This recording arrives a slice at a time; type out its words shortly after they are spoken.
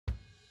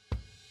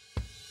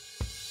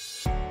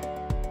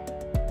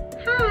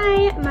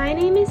My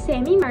name is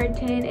Sami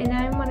Martin and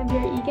I'm one of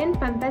your Egan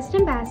FunFest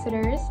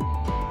ambassadors.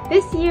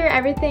 This year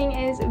everything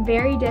is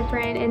very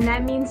different and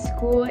that means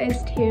school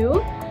is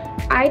too.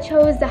 I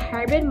chose the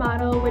hybrid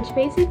model, which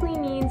basically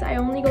means I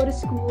only go to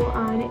school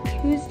on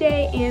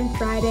Tuesday and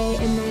Friday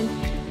and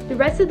then the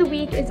rest of the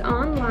week is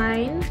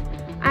online.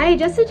 I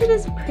adjusted to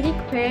this pretty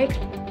quick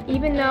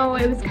even though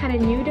it was kind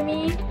of new to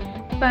me,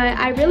 but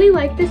I really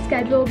like this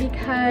schedule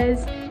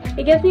because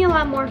it gives me a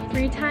lot more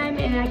free time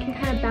and I can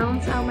kind of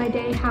balance out my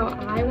day how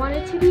I want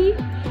it to be.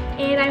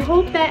 And I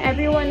hope that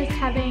everyone is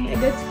having a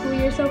good school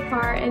year so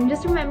far, and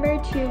just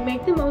remember to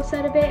make the most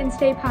out of it and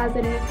stay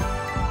positive.